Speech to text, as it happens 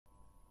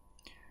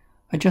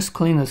I just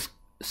cleaned the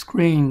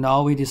screen.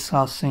 Now we're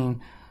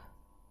discussing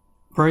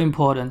very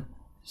important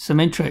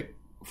symmetric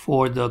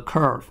for the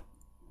curve.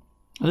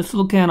 Let's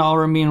look at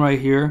our mean right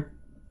here.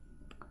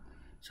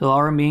 So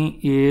our mean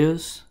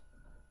is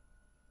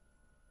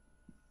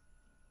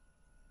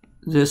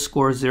this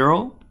score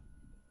 0,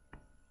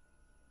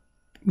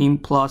 mean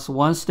plus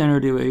 1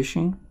 standard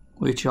deviation,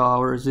 which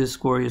our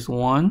z-score is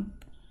 1.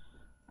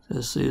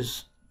 This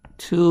is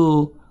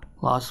 2,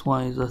 last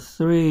one is a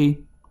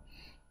 3.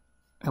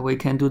 And we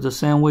can do the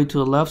same way to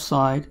the left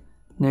side,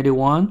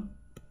 -1,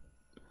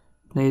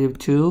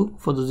 -2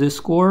 for the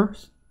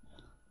z-scores,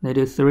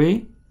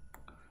 -3.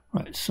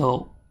 Right,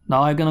 so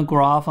now I'm gonna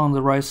graph on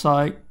the right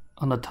side,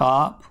 on the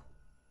top,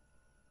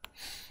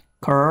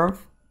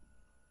 curve.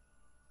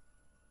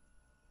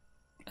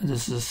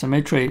 This is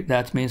symmetry.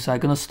 That means I'm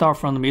gonna start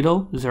from the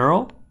middle,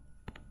 0.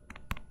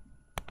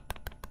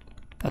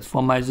 That's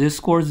for my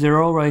z-score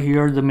 0 right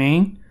here, the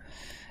mean.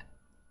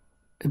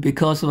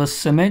 Because of a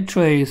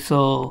symmetry,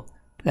 so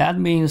that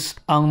means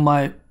on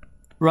my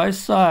right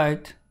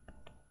side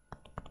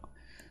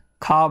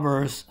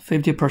covers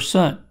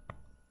 50%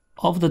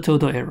 of the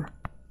total error.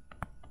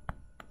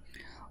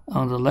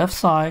 On the left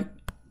side,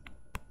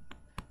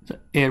 the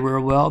error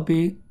will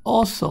be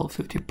also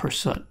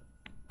 50%.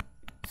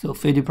 So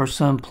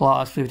 50%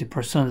 plus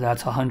 50%,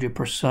 that's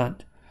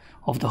 100%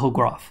 of the whole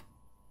graph.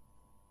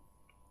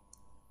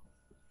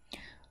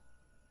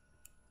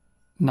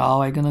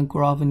 Now I'm gonna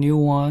graph a new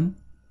one.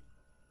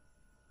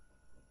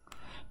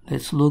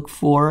 Let's look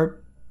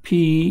for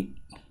P,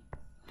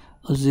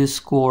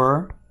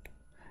 z-score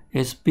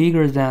is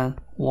bigger than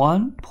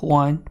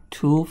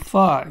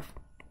 1.25.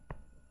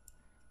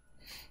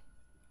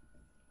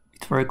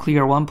 It's very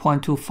clear,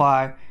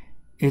 1.25.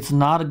 It's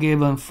not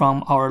given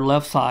from our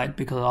left side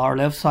because our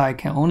left side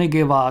can only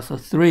give us a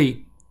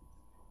 3,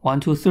 1,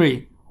 2,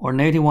 3, or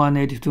 -1,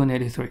 -2,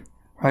 -3,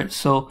 right?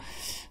 So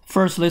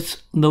first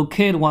let's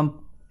locate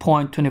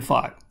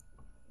 1.25.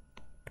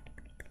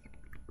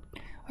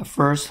 I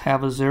first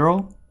have a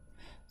 0,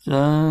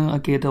 then I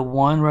get a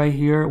 1 right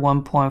here,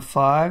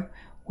 1.5,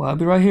 well, I'll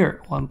be right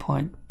here,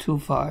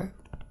 1.25.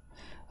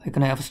 I'm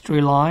gonna have a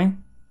straight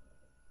line,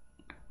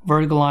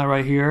 vertical line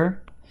right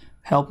here,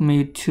 help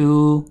me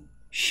to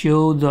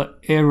show the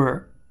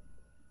error.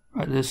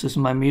 Right, this is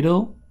my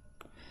middle.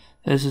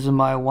 This is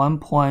my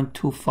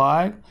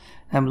 1.25.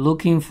 I'm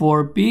looking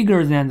for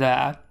bigger than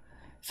that.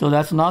 So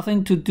that's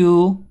nothing to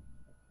do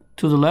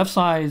to the left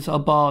side. It's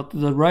about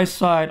the right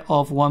side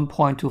of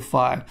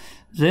 1.25.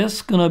 This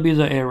is gonna be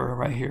the error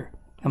right here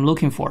I'm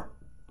looking for.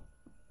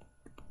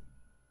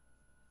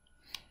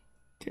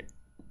 Okay.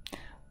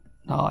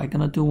 Now I'm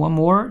gonna do one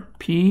more.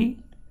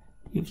 P,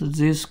 if the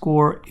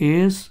z-score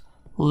is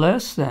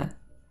less than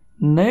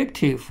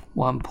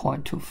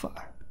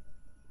 -1.25.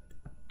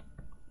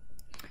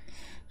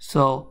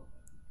 So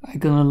I'm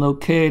gonna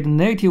locate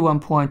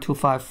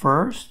 -1.25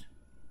 first.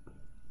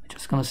 I'm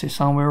just gonna say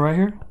somewhere right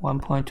here,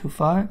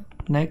 1.25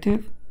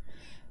 negative.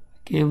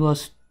 Give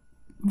us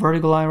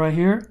vertical line right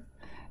here,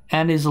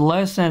 and is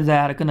less than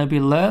that, gonna be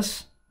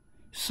less.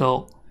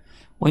 So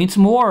when it's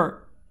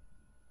more,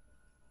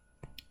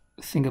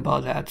 think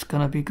about that. It's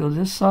gonna be go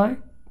this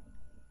side.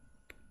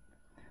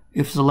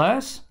 If it's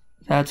less,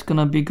 that's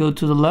gonna be go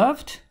to the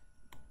left,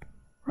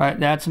 right?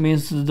 That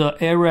means the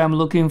area I'm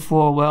looking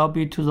for will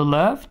be to the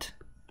left,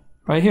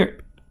 right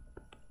here.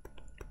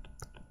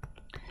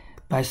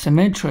 By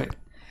symmetric,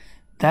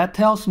 that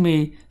tells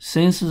me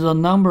since the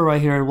number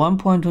right here,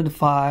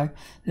 1.25,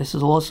 this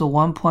is also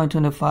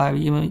 1.25,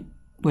 even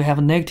we have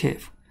a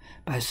negative.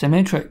 By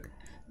symmetric,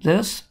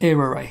 this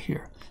error right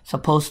here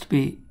supposed to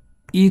be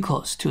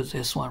equals to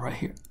this one right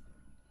here.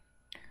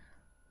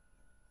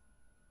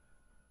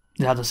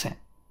 They are the same.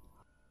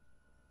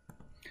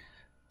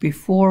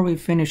 Before we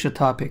finish the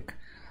topic,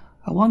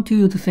 I want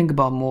you to think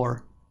about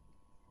more.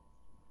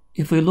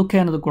 If we look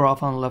at the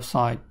graph on the left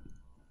side,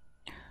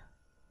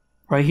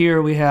 right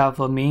here we have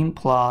a mean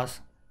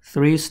plus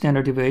 3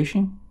 standard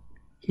deviation.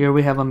 Here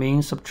we have a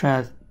mean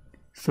subtract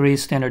 3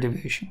 standard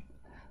deviation.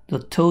 The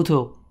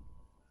total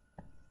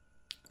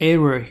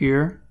error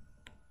here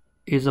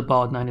is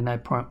about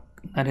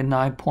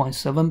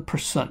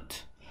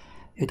 99.7%.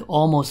 It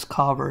almost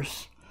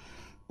covers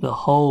the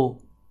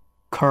whole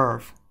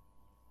curve.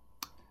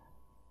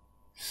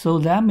 So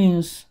that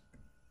means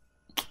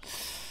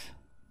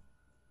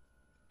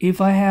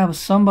if I have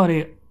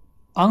somebody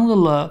on the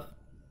left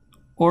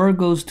or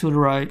goes to the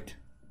right,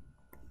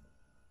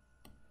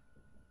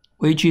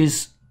 which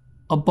is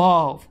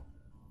above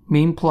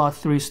mean plus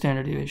 3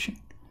 standard deviation,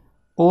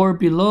 or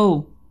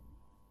below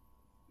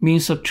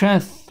mean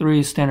subtract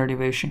 3 standard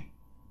deviation,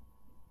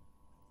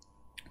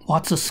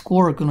 what's the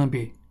score gonna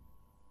be?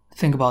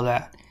 Think about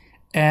that.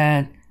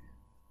 And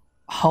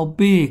how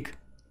big,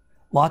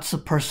 what's the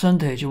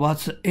percentage,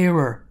 what's the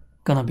error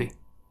gonna be?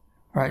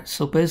 Right,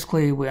 so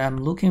basically what I'm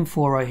looking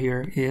for right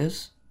here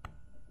is,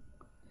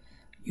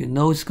 you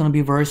know it's gonna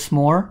be very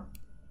small.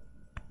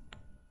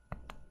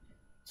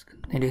 It's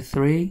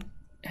 -3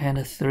 and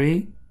a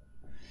 3.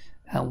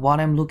 And what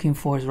I'm looking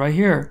for is right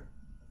here.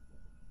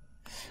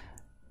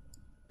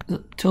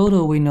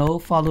 Total, we know,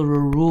 follow the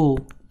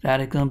rule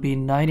that it's going to be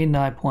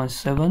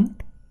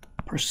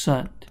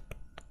 99.7%.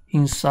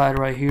 Inside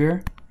right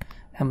here,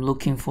 I'm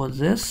looking for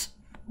this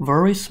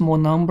very small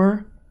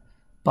number,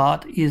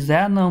 but is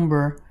that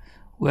number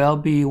will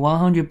be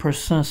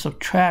 100%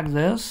 subtract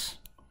this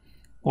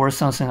or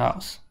something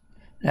else?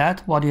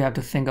 That's what you have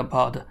to think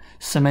about the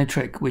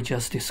symmetric we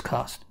just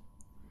discussed.